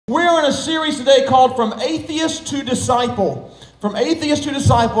We're in a series today called From Atheist to Disciple. From Atheist to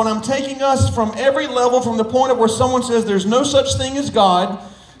Disciple, and I'm taking us from every level, from the point of where someone says there's no such thing as God,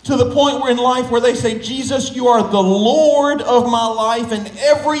 to the point where in life where they say, Jesus, you are the Lord of my life, and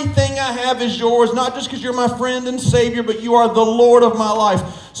everything I have is yours, not just because you're my friend and Savior, but you are the Lord of my life.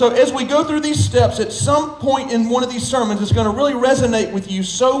 So as we go through these steps, at some point in one of these sermons, it's going to really resonate with you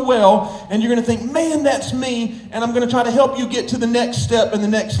so well, and you're going to think, man, that's me, and I'm going to try to help you get to the next step and the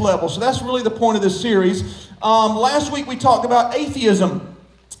next level. So that's really the point of this series. Last week we talked about atheism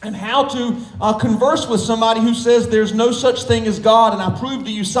and how to converse with somebody who says there's no such thing as God. And I proved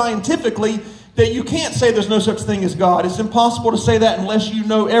to you scientifically that you can't say there's no such thing as God. It's impossible to say that unless you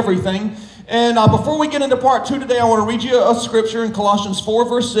know everything. And before we get into part 2 today, I want to read you a scripture in Colossians 4,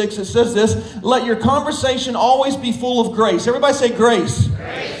 verse 6. It says this: let your conversation always be full of grace. Everybody say grace.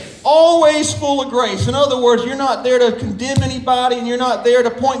 Grace. Always full of grace. In other words, you're not there to condemn anybody, and you're not there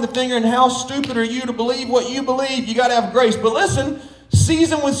to point the finger and how stupid are you to believe what you believe. You got to have grace. But listen,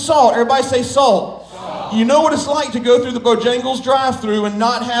 season with salt. Everybody say salt. Salt. You know what it's like to go through the Bojangles drive-thru and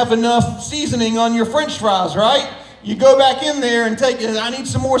not have enough seasoning on your French fries, right? You go back in there and take it. I need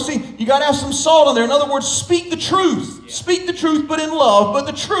some more seasoning. You got to have some salt in there. In other words, speak the truth. Yeah. Speak the truth, but in love. But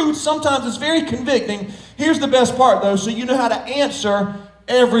the truth sometimes is very convicting. Here's the best part, though, so you know how to answer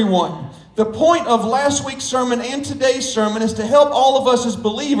everyone. The point of last week's sermon and today's sermon is to help all of us as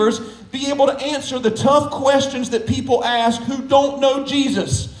believers be able to answer the tough questions that people ask who don't know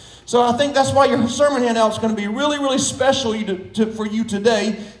Jesus. So I think that's why your sermon handout is going to be really, really special for you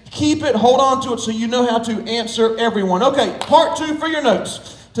today. Keep it, hold on to it so you know how to answer everyone. Okay, part 2 for your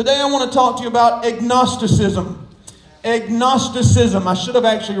notes. Today I want to talk to you about agnosticism. Agnosticism. I should have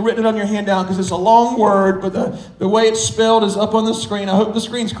actually written it on your handout because it's a long word, but the way it's spelled is up on the screen. I hope the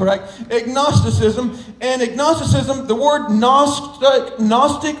screen's correct. Agnosticism. And agnosticism, the word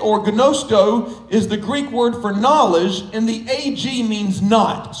gnostic or gnosto is the Greek word for knowledge, and the ag means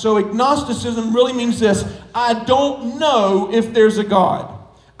not. So agnosticism really means this: I don't know if there's a God.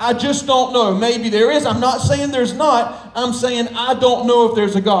 I just don't know. Maybe there is. I'm not saying there's not. I'm saying I don't know if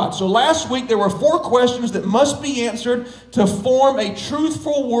there's a God. So last week there were 4 questions that must be answered to form a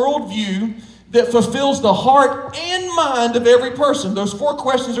truthful worldview that fulfills the heart and mind of every person. Those 4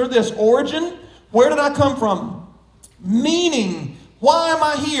 questions are this: origin, where did I come from? Meaning, why am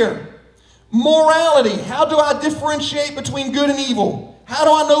I here? Morality, how do I differentiate between good and evil? How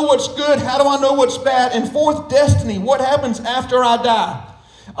do I know what's good? How do I know what's bad? And 4th, destiny, what happens after I die?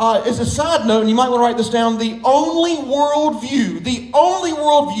 As a side note, and you might want to write this down, the only worldview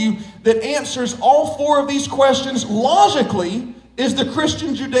that answers all 4 of these questions logically is the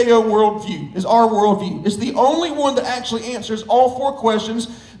Christian Judeo worldview, is our worldview. It's the only one that actually answers all 4 questions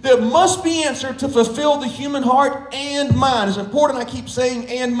that must be answered to fulfill the human heart and mind. It's important I keep saying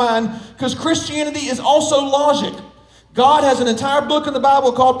and mind because Christianity is also logic. God has an entire book in the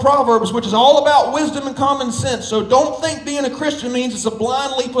Bible called Proverbs, which is all about wisdom and common sense. So don't think being a Christian means it's a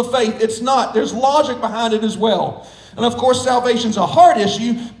blind leap of faith. It's not. There's logic behind it as well. And of course, salvation's a hard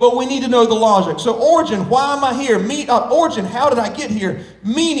issue, but we need to know the logic. So origin, why am I here? Origin, how did I get here?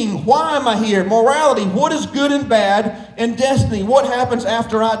 Meaning, why am I here? Morality, what is good and bad? And destiny, what happens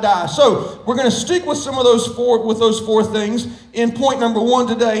after I die? So we're going to stick with some of those 4 things in point number 1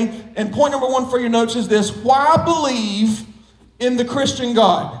 today. And point number 1 for your notes is this: why believe in the Christian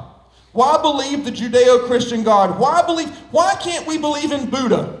God? Why believe the Judeo-Christian God? Why can't we believe in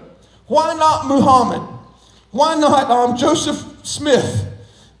Buddha? Why not Muhammad? Why not Joseph Smith?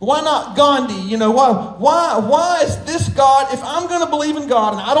 Why not Gandhi? You know, why is this God? If I'm going to believe in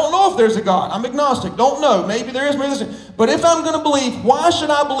God, and I don't know if there's a God, I'm agnostic, don't know. Maybe there is, maybe there isn't. But if I'm going to believe, why should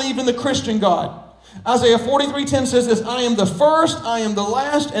I believe in the Christian God? Isaiah 43:10 says this: I am the first, I am the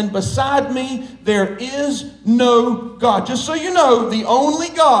last, and beside me there is no God. Just so you know, the only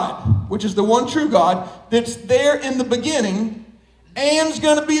God, which is the one true God, that's there in the beginning and's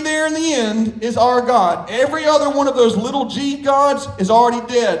going to be there in the end, is our God. Every other one of those little g gods is already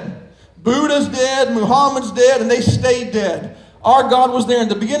dead. Buddha's dead, Muhammad's dead, and they stayed dead. Our God was there in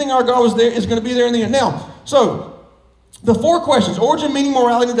the beginning, our God was there, is going to be there in the end. Now, so the 4 questions: origin, meaning,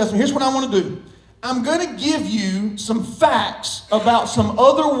 morality, and destiny. Here's what I want to do. I'm going to give you some facts about some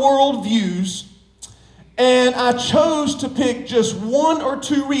other worldviews, and I chose to pick just 1 or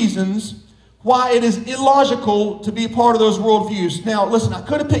 2 reasons why it is illogical to be a part of those worldviews. Now, listen, I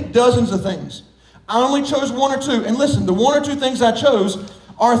could have picked dozens of things. I only chose 1 or 2. And listen, the 1 or 2 things I chose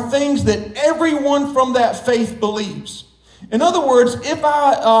are things that everyone from that faith believes. In other words, if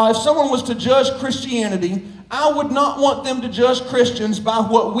someone was to judge Christianity, I would not want them to judge Christians by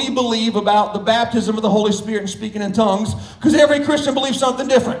what we believe about the baptism of the Holy Spirit and speaking in tongues, because every Christian believes something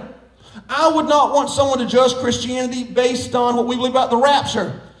different. I would not want someone to judge Christianity based on what we believe about the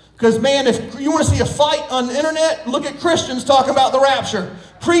rapture. Because, man, if you want to see a fight on the internet, look at Christians talking about the rapture.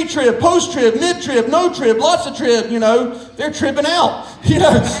 Pre-trib, post-trib, mid-trib, no-trib, lots of trib, they're tribbing out.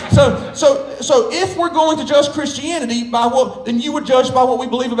 So if we're going to judge Christianity then you would judge by what we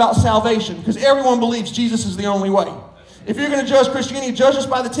believe about salvation, because everyone believes Jesus is the only way. If you're going to judge Christianity, judge us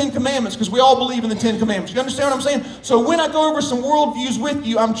by the Ten Commandments, because we all believe in the Ten Commandments. You understand what I'm saying? So when I go over some worldviews with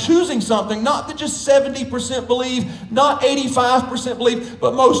you, I'm choosing something, not that just 70% believe, not 85% believe,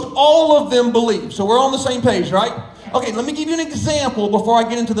 but most all of them believe. So we're on the same page, right? Okay, let me give you an example before I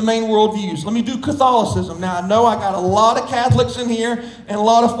get into the main worldviews. Let me do Catholicism. Now, I know I got a lot of Catholics in here and a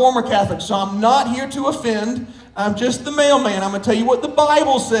lot of former Catholics, so I'm not here to offend. I'm just the mailman. I'm going to tell you what the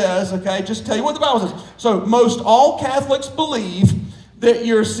Bible says, okay? Just tell you what the Bible says. So most all Catholics believe that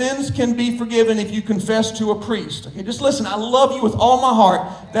your sins can be forgiven if you confess to a priest. Okay, just listen. I love you with all my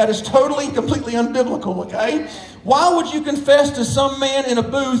heart. That is totally, completely unbiblical, okay? Why would you confess to some man in a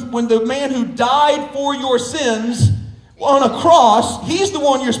booth when the man who died for your sins on a cross, he's the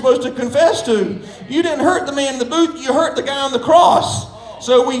one you're supposed to confess to? You didn't hurt the man in the booth. You hurt the guy on the cross.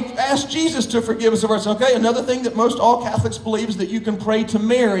 So we ask Jesus to forgive us of our sins. Okay, another thing that most all Catholics believe is that you can pray to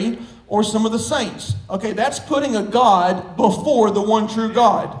Mary or some of the saints. Okay, that's putting a God before the one true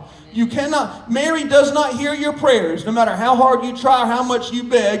God. You cannot, Mary does not hear your prayers. No matter how hard you try or how much you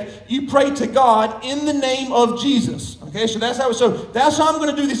beg, you pray to God in the name of Jesus. Okay, so that's how I'm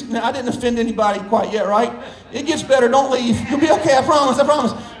going to do this. Now, I didn't offend anybody quite yet, right? It gets better. Don't leave. You'll be okay. I promise. I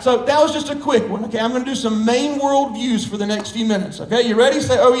promise. So that was just a quick one. Okay, I'm going to do some main world views for the next few minutes. Okay, you ready?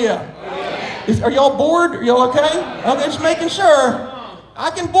 Say, oh yeah. Are y'all bored? Are y'all okay? Okay, just making sure.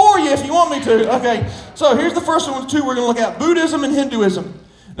 I can bore you if you want me to. Okay, so here's the first one, too, we're going to look at. Buddhism and Hinduism.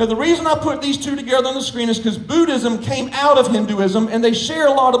 Now, the reason I put these two together on the screen is because Buddhism came out of Hinduism, and they share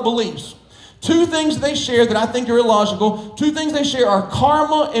a lot of beliefs. Two things they share that I think are illogical. Two things they share are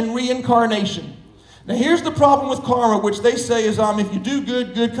karma and reincarnation. Now, here's the problem with karma, which they say is if you do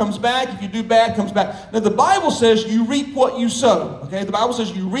good, good comes back. If you do bad, comes back. Now, the Bible says you reap what you sow. Okay, the Bible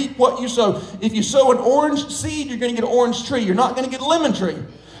says you reap what you sow. If you sow an orange seed, you're going to get an orange tree. You're not going to get a lemon tree.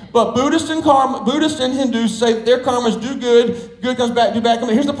 But Buddhists and Hindus say that their karma is do good, good comes back, do bad comes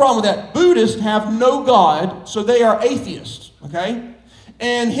back. Here's the problem with that. Buddhists have no God, so they are atheists. Okay?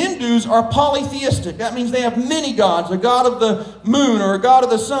 And Hindus are polytheistic. That means they have many gods, a god of the moon, or a god of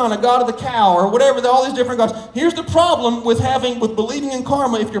the sun, a god of the cow, or whatever, all these different gods. Here's the problem with believing in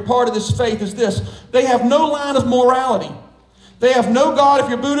karma, if you're part of this faith, is this. They have no line of morality. They have no God if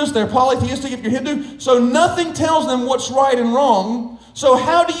you're Buddhist. They're polytheistic if you're Hindu. So nothing tells them what's right and wrong. So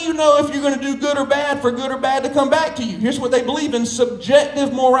how do you know if you're going to do good or bad for good or bad to come back to you? Here's what they believe in: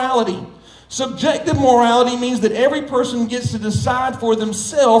 subjective morality. Subjective morality means that every person gets to decide for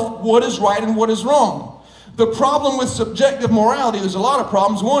themselves what is right and what is wrong. The problem with subjective morality, there's a lot of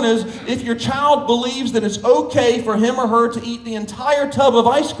problems. One is, if your child believes that it's okay for him or her to eat the entire tub of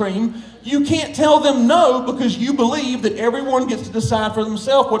ice cream, you can't tell them no, because you believe that everyone gets to decide for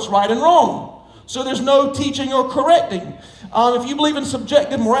themselves what's right and wrong. So there's no teaching or correcting. If you believe in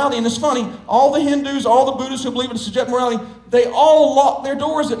subjective morality, and it's funny, all the Hindus, all the Buddhists who believe in subjective morality, they all lock their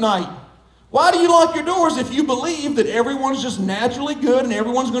doors at night. Why do you lock your doors if you believe that everyone's just naturally good and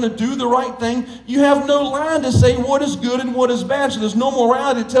everyone's going to do the right thing? You have no line to say what is good and what is bad, so there's no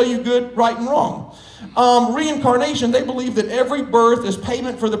morality to tell you good, right, and wrong. Reincarnation, they believe that every birth is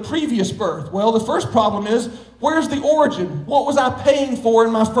payment for the previous birth. Well, the first problem is, where's the origin? What was I paying for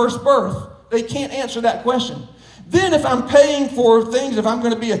in my first birth? They can't answer that question. Then if I'm paying for things, if I'm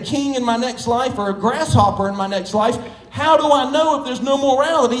going to be a king in my next life or a grasshopper in my next life, how do I know if there's no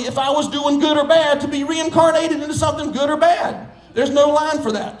morality if I was doing good or bad to be reincarnated into something good or bad? There's no line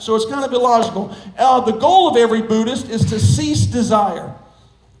for that. So it's kind of illogical. The goal of every Buddhist is to cease desire.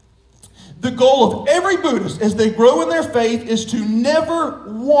 The goal of every Buddhist as they grow in their faith is to never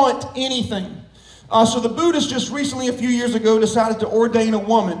want anything. So the Buddhists just recently, a few years ago, decided to ordain a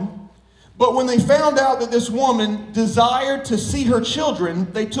woman. But when they found out that this woman desired to see her children,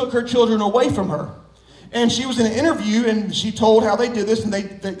 they took her children away from her. And she was in an interview, and she told how they did this,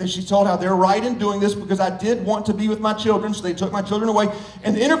 and she told how they're right in doing this because I did want to be with my children, so they took my children away.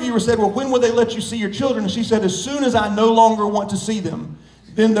 And the interviewer said, well, when will they let you see your children? And she said, as soon as I no longer want to see them,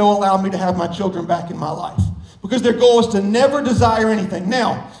 then they'll allow me to have my children back in my life. Because their goal is to never desire anything.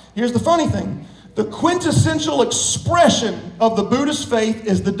 Now, here's the funny thing. The quintessential expression of the Buddhist faith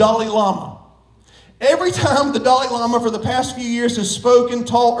is the Dalai Lama. Every time the Dalai Lama for the past few years has spoken,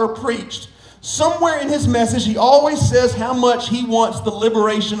 taught, or preached, somewhere in his message, he always says how much he wants the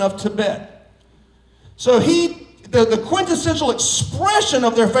liberation of Tibet. So the quintessential expression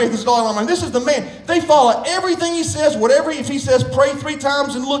of their faith is Dalai Lama. And this is the man. They follow everything he says, if he says pray 3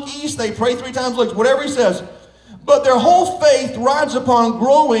 times and look east, they pray 3 times, look, whatever he says. But their whole faith rides upon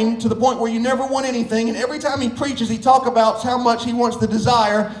growing to the point where you never want anything. And every time he preaches, he talks about how much he wants the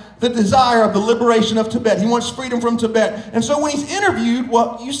desire of the liberation of Tibet. He wants freedom from Tibet. And so when he's interviewed,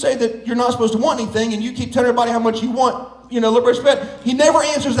 well, you say that you're not supposed to want anything, and you keep telling everybody how much you want, liberation of Tibet. He never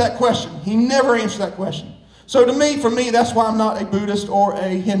answers that question. He never answers that question. So for me, that's why I'm not a Buddhist or a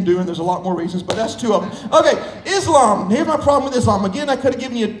Hindu, and there's a lot more reasons, but that's 2 of them. Okay, Islam. Here's my problem with Islam. Again, I could have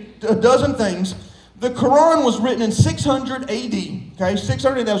given you a dozen things. The Quran was written in 600 AD, okay?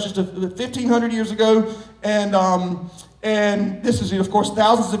 600, that was just 1,500 years ago, and this is, of course,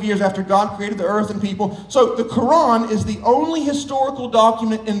 thousands of years after God created the earth and people. So the Quran is the only historical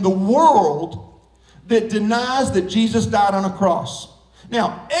document in the world that denies that Jesus died on a cross.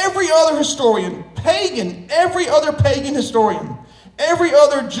 Now, every other historian, every other pagan historian, every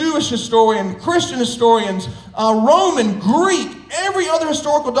other Jewish historian, Christian historians, Roman, Greek, every other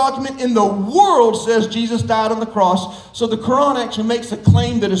historical document in the world says Jesus died on the cross. So the Quran actually makes a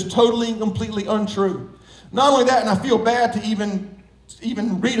claim that is totally and completely untrue. Not only that, and I feel bad to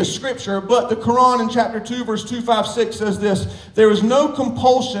even read a scripture, but the Quran in chapter 2, verse 256 says this: there is no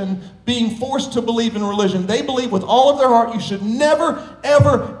compulsion being forced to believe in religion. They believe with all of their heart. You should never,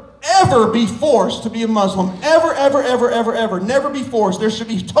 ever, ever be forced to be a Muslim. Ever, ever, ever, ever, ever. Never be forced. There should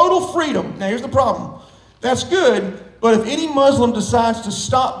be total freedom. Now here's the problem. That's good, but if any Muslim decides to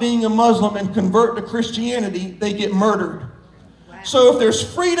stop being a Muslim and convert to Christianity, they get murdered. So if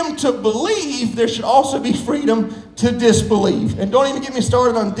there's freedom to believe, there should also be freedom to disbelieve. And don't even get me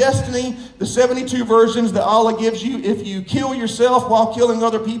started on destiny, the 72 versions that Allah gives you if you kill yourself while killing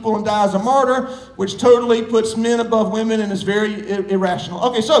other people and die as a martyr, which totally puts men above women and is very irrational.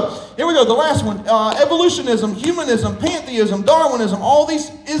 Okay, so here we go. The last one. Evolutionism, humanism, pantheism, Darwinism, all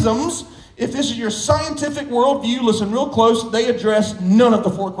these isms. If this is your scientific worldview, listen real close, they address none of the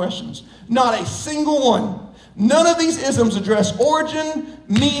 4 questions. Not a single one. None of these isms address origin,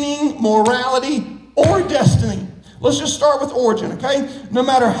 meaning, morality, or destiny. Let's just start with origin, okay? No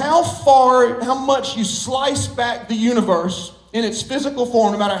matter how much you slice back the universe in its physical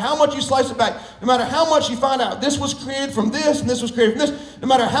form, no matter how much you slice it back, no matter how much you find out this was created from this and this was created from this, no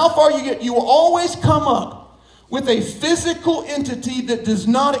matter how far you get, you will always come up with a physical entity that does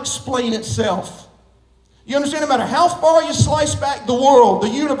not explain itself. You understand? No matter how far you slice back the world, the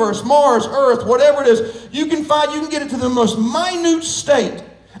universe, Mars, Earth, whatever it is, you can get it to the most minute state.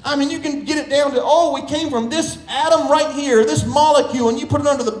 I mean, you can get it down to, we came from this atom right here, this molecule, and you put it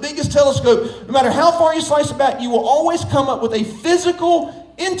under the biggest telescope. No matter how far you slice it back, you will always come up with a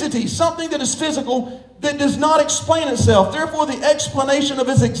physical entity, something that is physical that does not explain itself. Therefore, the explanation of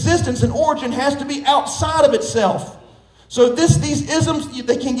its existence and origin has to be outside of itself. So these isms,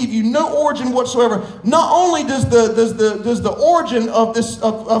 they can give you no origin whatsoever. Not only does the origin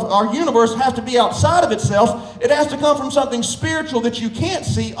of our universe have to be outside of itself, it has to come from something spiritual that you can't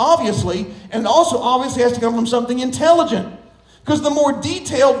see, obviously, and it also obviously has to come from something intelligent. Because the more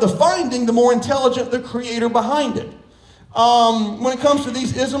detailed the finding, the more intelligent the creator behind it. When it comes to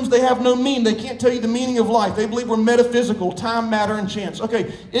these isms, they have no meaning. They can't tell you the meaning of life. They believe we're metaphysical, time, matter, and chance.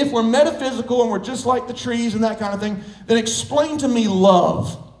 Okay, if we're metaphysical and we're just like the trees and that kind of thing, then explain to me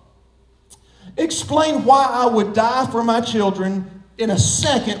love. Explain why I would die for my children in a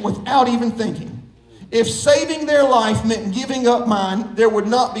second without even thinking. If saving their life meant giving up mine, there would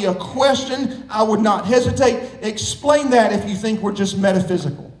not be a question. I would not hesitate. Explain that if you think we're just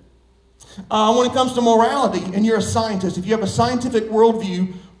metaphysical. When it comes to morality, and you're a scientist, if you have a scientific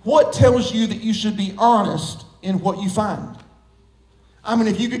worldview, what tells you that you should be honest in what you find? I mean,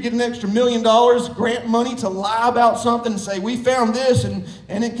 if you could get an extra $1 million grant money to lie about something and say, we found this and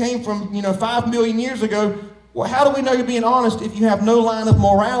it came from, 5 million years ago, well, how do we know you're being honest if you have no line of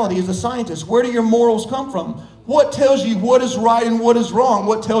morality as a scientist? Where do your morals come from? What tells you what is right and what is wrong?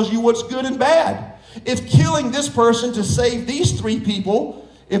 What tells you what's good and bad? If killing this person to save these 3 people,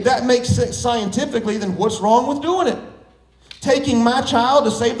 if that makes sense scientifically, then what's wrong with doing it? Taking my child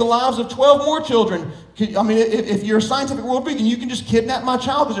to save the lives of 12 more children. I mean, if you're a scientific worldview, then you can just kidnap my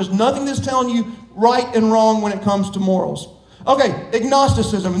child because there's nothing that's telling you right and wrong when it comes to morals. Okay,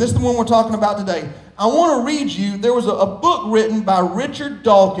 agnosticism, and this is the one we're talking about today. I want to read you, there was a book written by Richard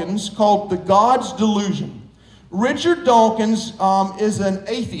Dawkins called The God's Delusion. Richard Dawkins is an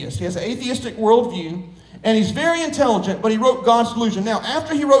atheist. He has an atheistic worldview. And he's very intelligent, but he wrote God's Delusion. Now,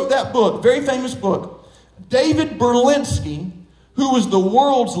 after he wrote that book, very famous book, David Berlinski, who was the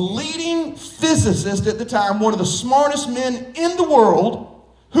world's leading physicist at the time, one of the smartest men in the world,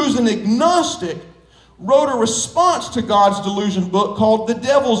 who's an agnostic, wrote a response to God's delusion book called The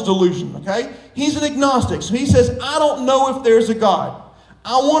Devil's Delusion, okay? He's an agnostic, so he says, I don't know if there's a God.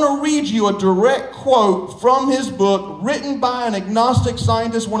 I want to read you a direct quote from his book, written by an agnostic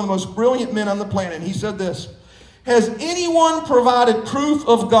scientist, one of the most brilliant men on the planet. He said this: has anyone provided proof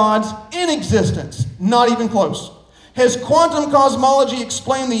of God's inexistence? Not even close. Has quantum cosmology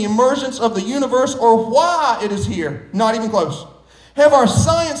explained the emergence of the universe or why it is here? Not even close. Have our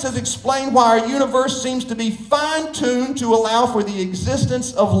sciences explained why our universe seems to be fine-tuned to allow for the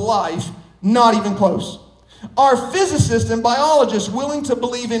existence of life? Not even close. Are physicists and biologists willing to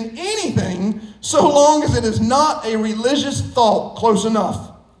believe in anything so long as it is not a religious thought? Close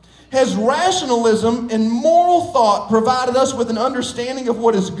enough. Has rationalism and moral thought provided us with an understanding of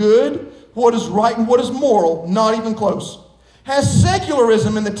what is good, what is right, and what is moral? Not even close. Has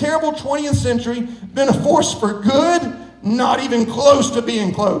secularism in the terrible 20th century been a force for good? Not even close to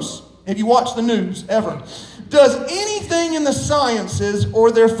being close. Have you watched the news ever? Does anything in the sciences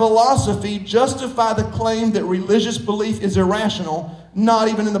or their philosophy justify the claim that religious belief is irrational? Not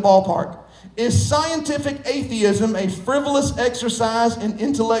even in the ballpark. Is scientific atheism a frivolous exercise in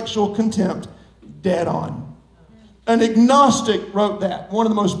intellectual contempt? Dead on. An agnostic wrote that. One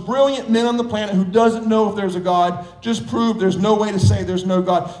of the most brilliant men on the planet who doesn't know if there's a God, just proved there's no way to say there's no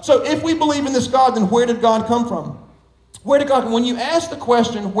God. So if we believe in this God, then where did God come from? Where did God come? When you ask the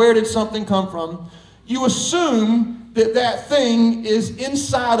question, where did something come from, you assume that that thing is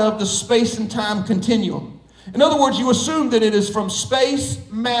inside of the space and time continuum. In other words, you assume that it is from space,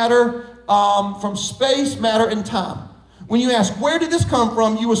 matter, and time. When you ask, where did this come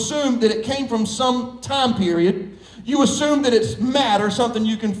from, you assume that it came from some time period. You assume that it's matter, something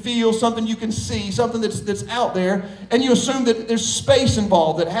you can feel, something you can see, something that's out there. And you assume that there's space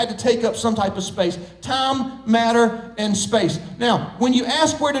involved, that it had to take up some type of space. Time, matter, and space. Now, when you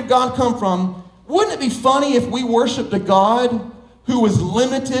ask where did God come from, wouldn't it be funny if we worshiped a God who was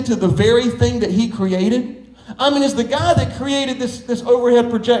limited to the very thing that he created? I mean, is the guy that created this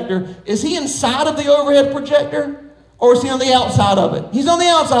overhead projector, is he inside of the overhead projector? Or is he on the outside of it? He's on the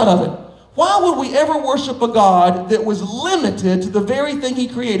outside of it. Why would we ever worship a God that was limited to the very thing he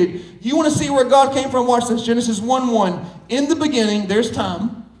created? You want to see where God came from? Watch this. Genesis 1:1. In the beginning, there's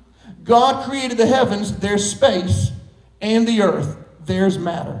time. God created the heavens, there's space, and the earth, there's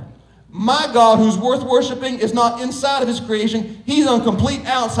matter. My God, who's worth worshiping, is not inside of his creation. He's on complete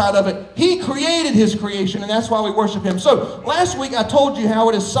outside of it. He created his creation, and that's why we worship him. So, last week I told you how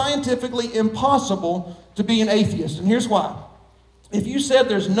it is scientifically impossible to be an atheist, and here's why. If you said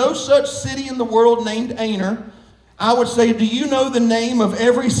there's no such city in the world named Aner, I would say, do you know the name of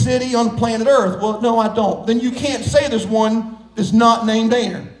every city on planet Earth? Well, no, I don't. Then you can't say there's one that's not named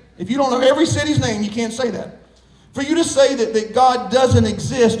Aner. If you don't know every city's name, you can't say that. For you to say that God doesn't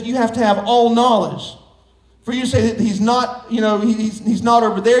exist, you have to have all knowledge. For you to say that he's not, he's not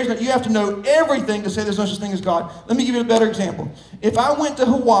over there, you have to know everything to say there's no such thing as God. Let me give you a better example. If I went to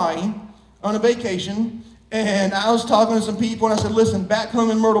Hawaii on a vacation, and I was talking to some people, and I said, listen, back home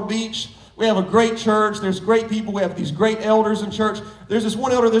in Myrtle Beach, we have a great church. There's great people. We have these great elders in church. There's this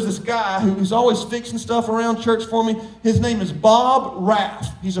one elder, there's this guy who's always fixing stuff around church for me. His name is Bob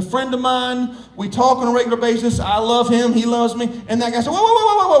Raff. He's a friend of mine. We talk on a regular basis. I love him. He loves me. And that guy said,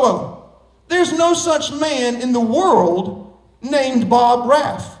 whoa. There's no such man in the world named Bob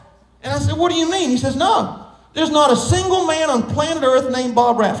Raff. And I said, what do you mean? He says, no, there's not a single man on planet Earth named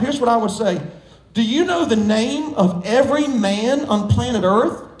Bob Raff. Here's what I would say. Do you know the name of every man on planet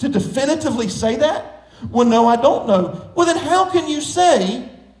Earth to definitively say that? Well, no, I don't know. Well, then how can you say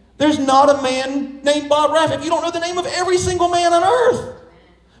there's not a man named Bob Raff if you don't know the name of every single man on Earth?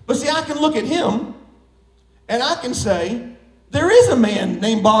 But see, I can look at him and I can say, there is a man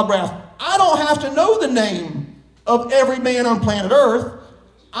named Bob Raff. I don't have to know the name of every man on planet Earth.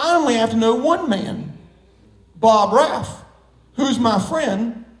 I only have to know one man, Bob Raff, who's my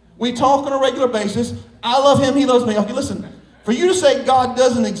friend. We talk on a regular basis. I love him. He loves me. Okay, listen. For you to say God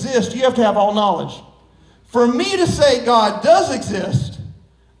doesn't exist, you have to have all knowledge. For me to say God does exist,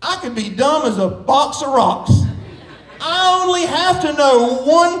 I could be dumb as a box of rocks. I only have to know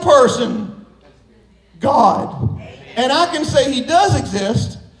one person, God. And I can say he does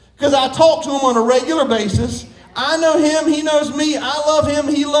exist because I talk to him on a regular basis. I know him, he knows me, I love him,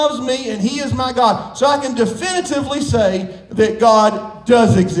 he loves me, and he is my God. So I can definitively say that God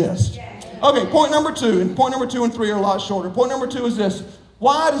does exist. Okay, point number 2, and point number 2 and 3 are a lot shorter. Point number 2 is this.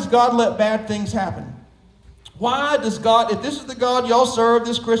 Why does God let bad things happen? Why does God, if this is the God y'all serve,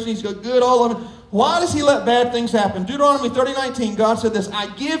 this Christian, he's good, all of it, why does he let bad things happen? Deuteronomy 30:19, God said this, I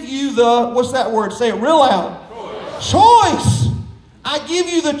give you the, what's that word? Say it real loud. Choice. I give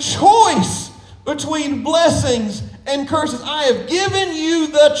you the choice between blessings and curses. I have given you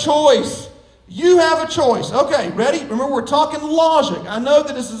the choice. You have a choice. Okay, ready? Remember, we're talking logic. I know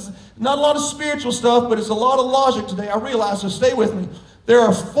that this is not a lot of spiritual stuff, but it's a lot of logic today. I realize, so stay with me. There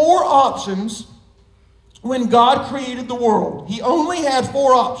are 4 options when God created the world. He only had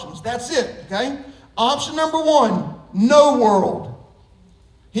 4 options. That's it, okay? Option number 1, no world.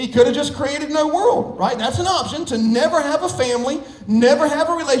 He could have just created no world, right? That's an option, to never have a family, never have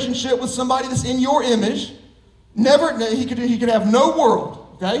a relationship with somebody that's in your image. Never, he could have no world,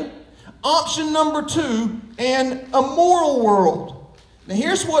 okay? Option number 2, an immoral world. Now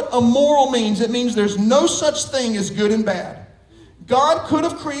here's what immoral means. It means there's no such thing as good and bad. God could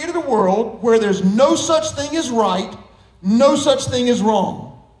have created a world where there's no such thing as right, no such thing as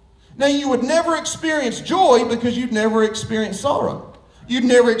wrong. Now you would never experience joy because you'd never experience sorrow. You'd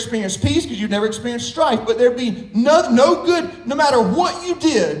never experience peace because you'd never experience strife. But there'd be no good, no matter what you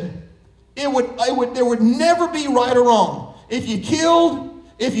did, there would never be right or wrong. If you killed,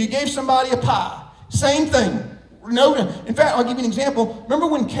 if you gave somebody a pie, same thing. No, in fact, I'll give you an example. Remember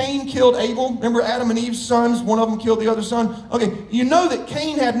when Cain killed Abel? Remember Adam and Eve's sons? One of them killed the other son. Okay, you know that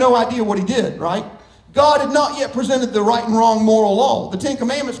Cain had no idea what he did, right? God had not yet presented the right and wrong moral law. The 10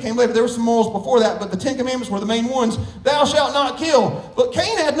 Commandments came later. There were some morals before that, but the 10 Commandments were the main ones. Thou shalt not kill. But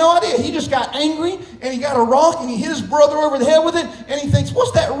Cain had no idea. He just got angry, and he got a rock, and he hit his brother over the head with it, and he thinks,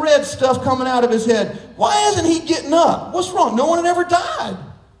 what's that red stuff coming out of his head? Why isn't he getting up? What's wrong? No one had ever died.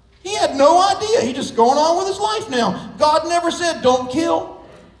 He had no idea. He's just going on with his life now. God never said, don't kill.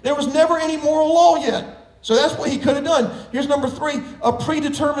 There was never any moral law yet. So that's what he could have done. Here's number 3, a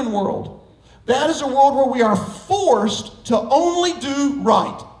predetermined world. That is a world where we are forced to only do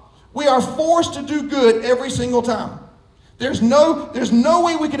right. We are forced to do good every single time. There's no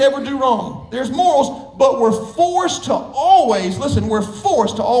way we could ever do wrong. There's morals, but we're forced to always, listen, we're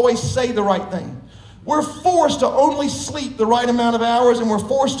forced to always say the right thing. We're forced to only sleep the right amount of hours, and we're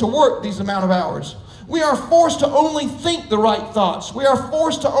forced to work these amount of hours. We are forced to only think the right thoughts. We are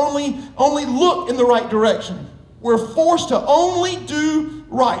forced to only look in the right direction. We're forced to only do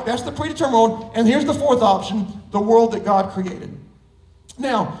right. That's the predetermined world. And here's the 4th option, the world that God created.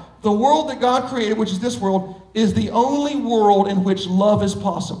 Now, the world that God created, which is this world, is the only world in which love is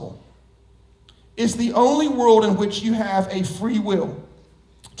possible. It's the only world in which you have a free will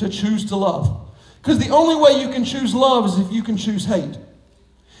to choose to love. Because the only way you can choose love is if you can choose hate.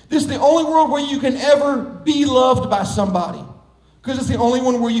 This is the only world where you can ever be loved by somebody. Because it's the only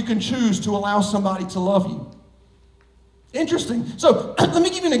one where you can choose to allow somebody to love you. Interesting. So let me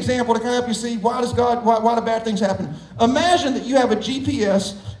give you an example to kind of help you see why do bad things happen. Imagine that you have a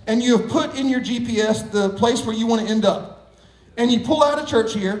GPS and you have put in your GPS the place where you want to end up. And you pull out of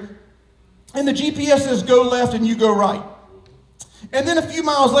church here and the GPS says go left and you go right. And then a few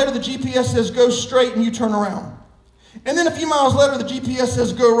miles later the GPS says go straight and you turn around. And then a few miles later the GPS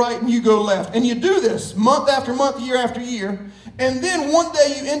says go right and you go left. And you do this month after month, year after year. And then one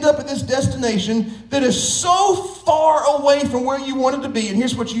day you end up at this destination that is so far away from where you wanted to be. And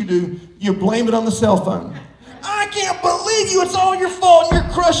here's what you do. You blame it on the cell phone. I can't believe you. It's all your fault. And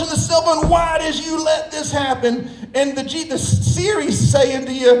you're crushing the cell phone. Why did you let this happen? And the Siri's saying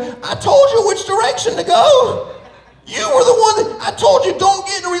to you, I told you which direction to go. You were the one that, I told you don't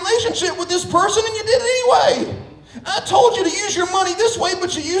get in a relationship with this person and you did it anyway. I told you to use your money this way,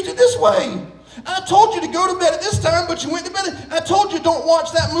 but you used it this way. I told you to go to bed at this time, but you went to bed. I told you don't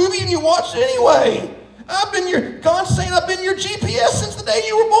watch that movie, and you watched it anyway. God's saying I've been your GPS since the day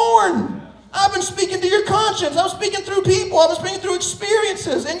you were born. I've been speaking to your conscience. I'm speaking through people. I've been speaking through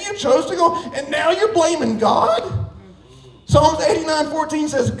experiences, and you chose to go, and now you're blaming God? Psalms 89:14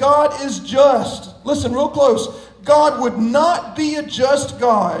 says, God is just. Listen real close. God would not be a just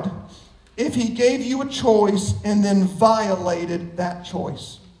God if he gave you a choice and then violated that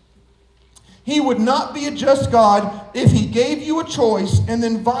choice. He would not be a just God if he gave you a choice and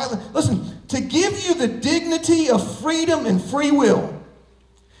then violated. Listen, to give you the dignity of freedom and free will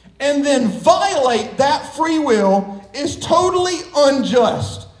and then violate that free will is totally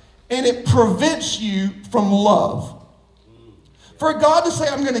unjust, and it prevents you from love. For God to say,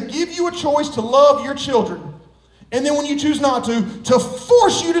 I'm going to give you a choice to love your children, and then when you choose not to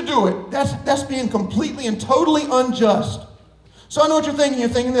force you to do it, that's being completely and totally unjust. So I know what you're thinking. You're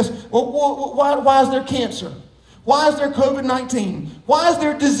thinking this, well, why is there cancer? Why is there COVID-19? Why is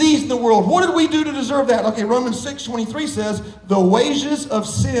there disease in the world? What did we do to deserve that? Okay, Romans 6:23 says, the wages of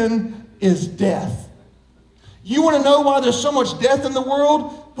sin is death. You want to know why there's so much death in the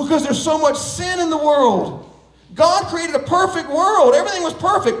world? Because there's so much sin in the world. God created a perfect world. Everything was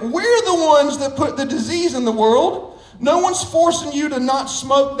perfect. We're the ones that put the disease in the world. No one's forcing you to not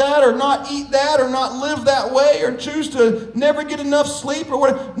smoke that or not eat that or not live that way or choose to never get enough sleep or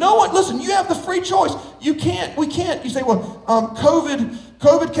whatever. No one, listen, you have the free choice. We can't. You say, well,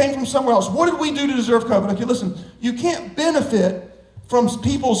 COVID came from somewhere else. What did we do to deserve COVID? Okay, listen, you can't benefit from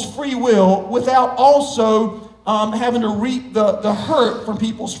people's free will without also having to reap the hurt from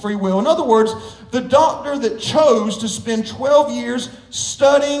people's free will. In other words, the doctor that chose to spend 12 years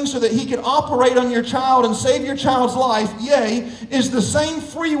studying so that he could operate on your child and save your child's life, is the same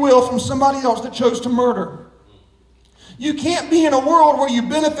free will from somebody else that chose to murder. You can't be in a world where you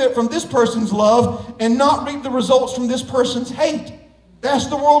benefit from this person's love and not reap the results from this person's hate. That's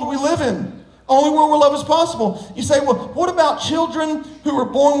the world we live in. Only world where love is possible. You say, well, what about children who are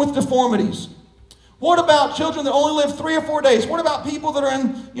born with deformities? What about children that only live 3 or 4 days? What about people that are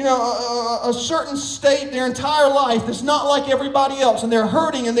in, a certain state their entire life that's not like everybody else, and they're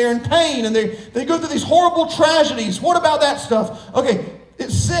hurting and they're in pain and they go through these horrible tragedies? What about that stuff? Okay,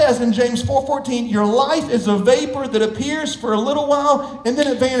 it says in James 4:14, your life is a vapor that appears for a little while and then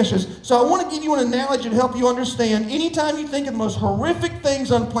it vanishes. So I want to give you an analogy to help you understand. Anytime you think of the most horrific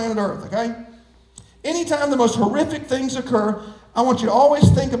things on planet Earth, okay? Anytime the most horrific things occur, I want you to always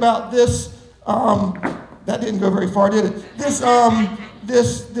think about this. That didn't go very far, did it?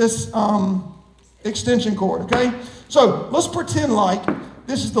 This extension cord, okay? So let's pretend like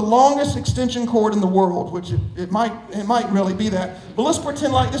this is the longest extension cord in the world, which it might really be that. But let's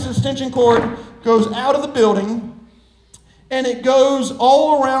pretend like this extension cord goes out of the building and it goes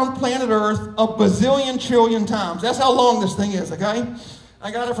all around planet Earth a bazillion trillion times. That's how long this thing is, okay?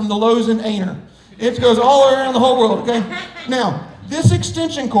 I got it from the Lowe's in Aner. It goes all around the whole world, okay? Now, this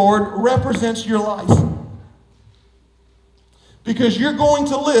extension cord represents your life. Because you're going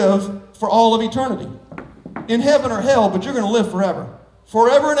to live for all of eternity. In heaven or hell, but you're going to live forever.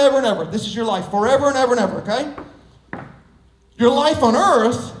 Forever and ever and ever. This is your life. Forever and ever and ever, okay? Your life on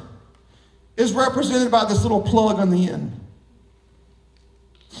earth is represented by this little plug on the end.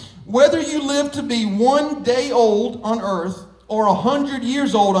 Whether you live to be 1 day old on earth or 100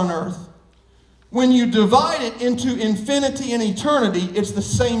 years old on earth, when you divide it into infinity and eternity, it's the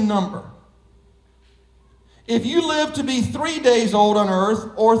same number. If you live to be 3 days old on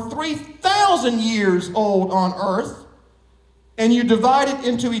earth or 3,000 years old on earth, and you divide it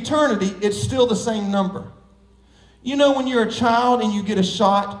into eternity, it's still the same number. You know, when you're a child and you get a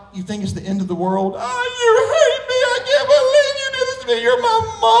shot, you think it's the end of the world. Oh, you hate me. I can't believe you did this to me. You're my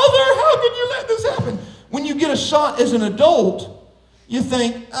mother. How can you let this happen? When you get a shot as an adult, you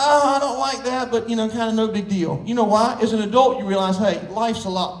think, I don't like that, but, kind of no big deal. You know why? As an adult, you realize, hey, life's a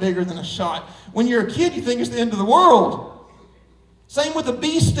lot bigger than a shot. When you're a kid, you think it's the end of the world. Same with a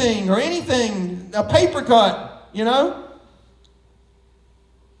bee sting or anything, a paper cut,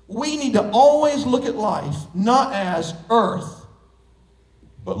 We need to always look at life not as earth,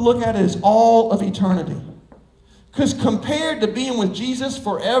 but look at it as all of eternity. Because compared to being with Jesus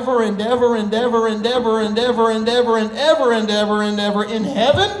forever and ever and ever and ever and ever and ever and ever and ever and ever in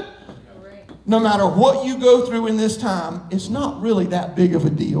heaven, no matter what you go through in this time, it's not really that big of a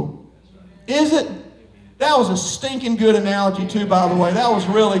deal. Is it? That was a stinking good analogy too, by the way. That was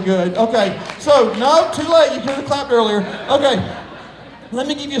really good. Okay, so no, too late. You could have clapped earlier. Okay, let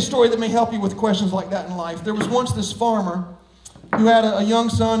me give you a story that may help you with questions like that in life. There was once this farmer who had a young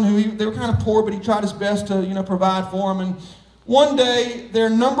son they were kind of poor, but he tried his best to, provide for him. And one day, their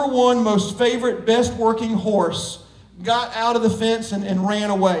number one, most favorite, best working horse got out of the fence and ran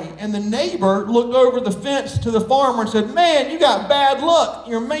away. And the neighbor looked over the fence to the farmer and said, man, you got bad luck.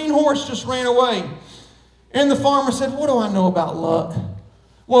 Your main horse just ran away. And the farmer said, what do I know about luck?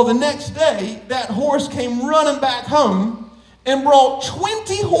 Well, the next day, that horse came running back home and brought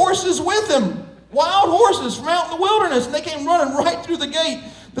 20 horses with him. Wild horses from out in the wilderness, and they came running right through the gate.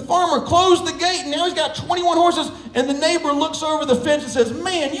 The farmer closed the gate, and now he's got 21 horses, and the neighbor looks over the fence and says,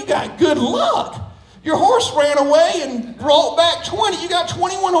 man, you got good luck. Your horse ran away and brought back 20. You got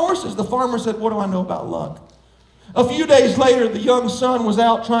 21 horses. The farmer said, what do I know about luck? A few days later, the young son was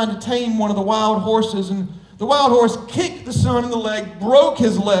out trying to tame one of the wild horses, and the wild horse kicked the son in the leg, broke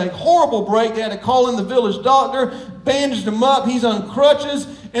his leg. Horrible break. They had to call in the village doctor, bandaged him up. He's on crutches.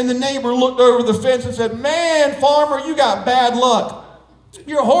 And the neighbor looked over the fence and said, man, farmer, you got bad luck.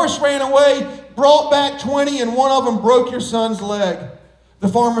 Your horse ran away, brought back 20, and one of them broke your son's leg. The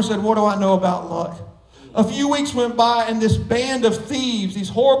farmer said, what do I know about luck? A few weeks went by, and this band of thieves, these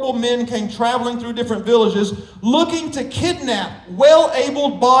horrible men, came traveling through different villages looking to kidnap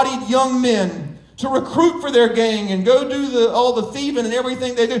well-able-bodied young men to recruit for their gang and go do all the thieving and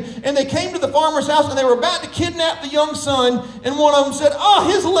everything they do. And they came to the farmer's house and they were about to kidnap the young son. And one of them said, "Oh,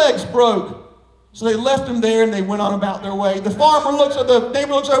 his leg's broke." So they left him there and they went on about their way. The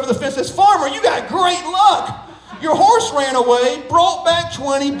neighbor looks over the fence and says, "Farmer, you got great luck. Your horse ran away, brought back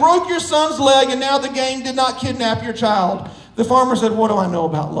 20, broke your son's leg, and now the gang did not kidnap your child." The farmer said, "What do I know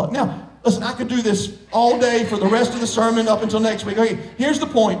about luck?" Now, listen, I could do this all day for the rest of the sermon up until next week. Okay, here's the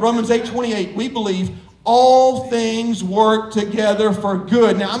point. Romans 8:28. We believe all things work together for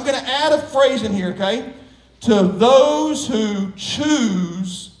good. Now, I'm going to add a phrase in here, okay? To those who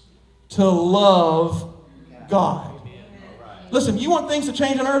choose to love God. Listen, you want things to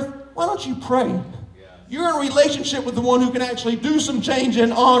change on earth? Why don't you pray? You're in a relationship with the one who can actually do some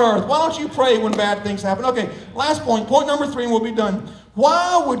changing on earth. Why don't you pray when bad things happen? Okay, last point. Point number 3, and we'll be done.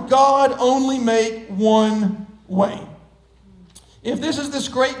 Why would God only make one way? If this is this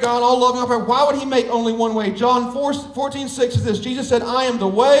great God, all loving, why would he make only one way? John 14:6 is this. Jesus said, "I am the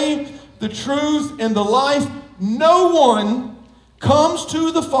way, the truth, and the life. No one comes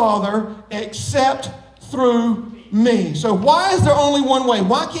to the Father except through me." So why is there only one way?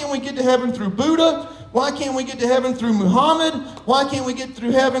 Why can't we get to heaven through Buddha? Why can't we get to heaven through Muhammad? Why can't we get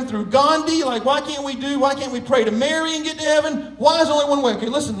through heaven through Gandhi? Like, why can't we pray to Mary and get to heaven? Why is there only one way? Okay,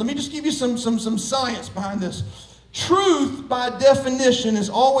 listen, let me just give you some science behind this. Truth, by definition, is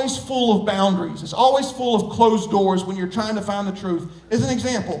always full of boundaries. It's always full of closed doors when you're trying to find the truth. As an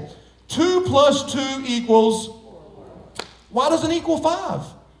example, 2 + 2 equals... Why doesn't it equal 5?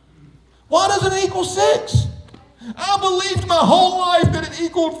 Why doesn't it equal 6? I believed my whole life that it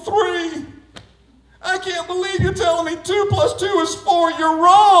equaled 3. I can't believe you're telling me 2 + 2 is 4. You're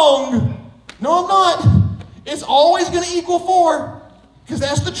wrong. No, I'm not. It's always going to equal 4 because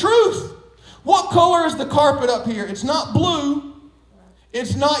that's the truth. What color is the carpet up here? It's not blue.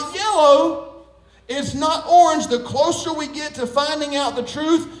 It's not yellow. It's not orange. The closer we get to finding out the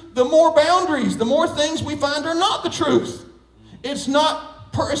truth, the more boundaries, the more things we find are not the truth. It's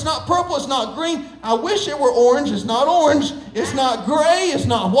not purple, it's not green. I wish it were orange. It's not orange. It's not gray. It's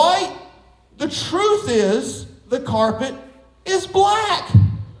not white. The truth is the carpet is black.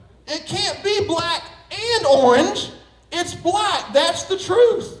 It can't be black and orange. It's black. That's the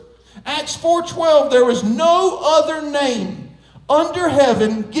truth. Acts 4:12, there is no other name under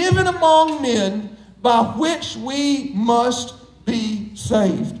heaven given among men by which we must be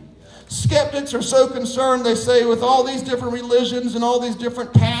saved. Skeptics are so concerned, they say, with all these different religions and all these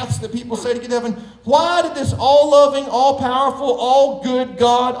different paths that people say to get to heaven. Why did this all-loving, all-powerful, all-good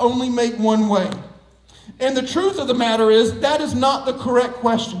God only make one way? And the truth of the matter is, that is not the correct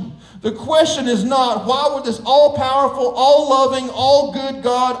question. The question is not, why would this all-powerful, all-loving, all-good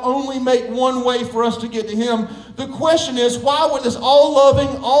God only make one way for us to get to him? The question is, why would this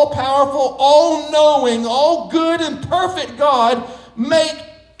all-loving, all-powerful, all-knowing, all-good and perfect God make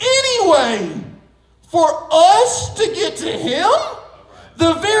any way for us to get to him?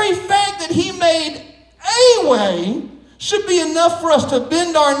 The very fact that he made a way should be enough for us to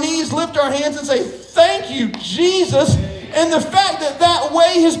bend our knees, lift our hands, and say, "Thank you, Jesus." And the fact that that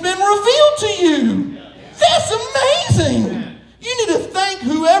way has been revealed to you. That's amazing. You need to thank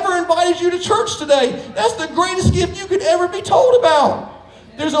whoever invited you to church today. That's the greatest gift you could ever be told about.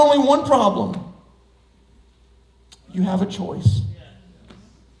 There's only one problem. You have a choice.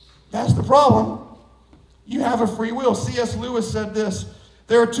 That's the problem. You have a free will. C.S. Lewis said this.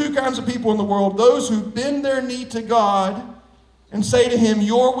 There are 2 kinds of people in the world. Those who bend their knee to God and say to him,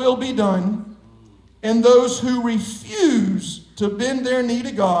 "Your will be done." And those who refuse to bend their knee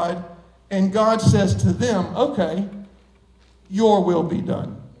to God, and God says to them, "Okay, your will be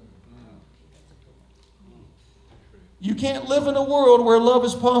done." You can't live in a world where love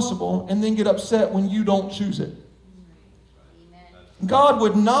is possible and then get upset when you don't choose it. God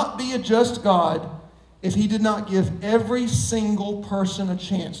would not be a just God if he did not give every single person a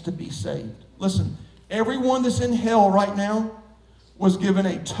chance to be saved. Listen, everyone that's in hell right now was given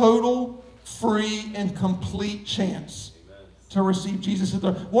a total, free, and complete chance to receive Jesus.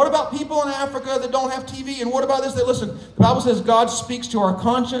 What about people in Africa that don't have TV? And what about this? Listen, the Bible says God speaks to our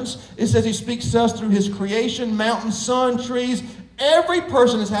conscience. It says he speaks to us through his creation, mountains, sun, trees. Every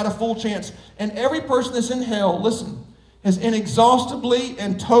person has had a full chance. And every person that's in hell, listen, has inexhaustibly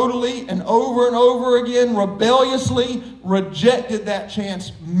and totally and over again rebelliously rejected that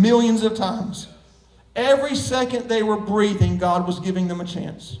chance millions of times. Every second they were breathing, God was giving them a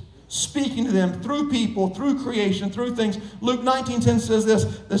chance, speaking to them through people, through creation, through things. Luke 19:10 says this,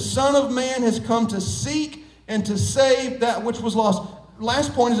 "The Son of Man has come to seek and to save that which was lost."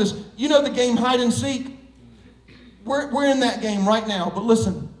 Last point is this. You know the game hide and seek? We're in that game right now. But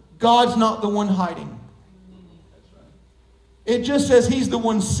listen, God's not the one hiding. It just says he's the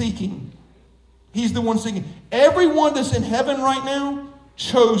one seeking. He's the one seeking. Everyone that's in heaven right now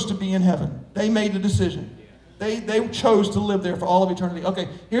chose to be in heaven. They made the decision. They chose to live there for all of eternity. Okay,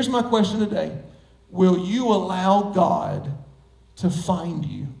 here's my question today. Will you allow God to find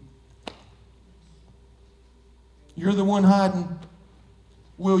you? You're the one hiding.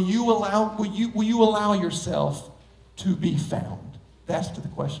 Will you allow yourself to be found? That's the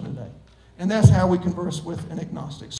question today. And that's how we converse with an agnostic.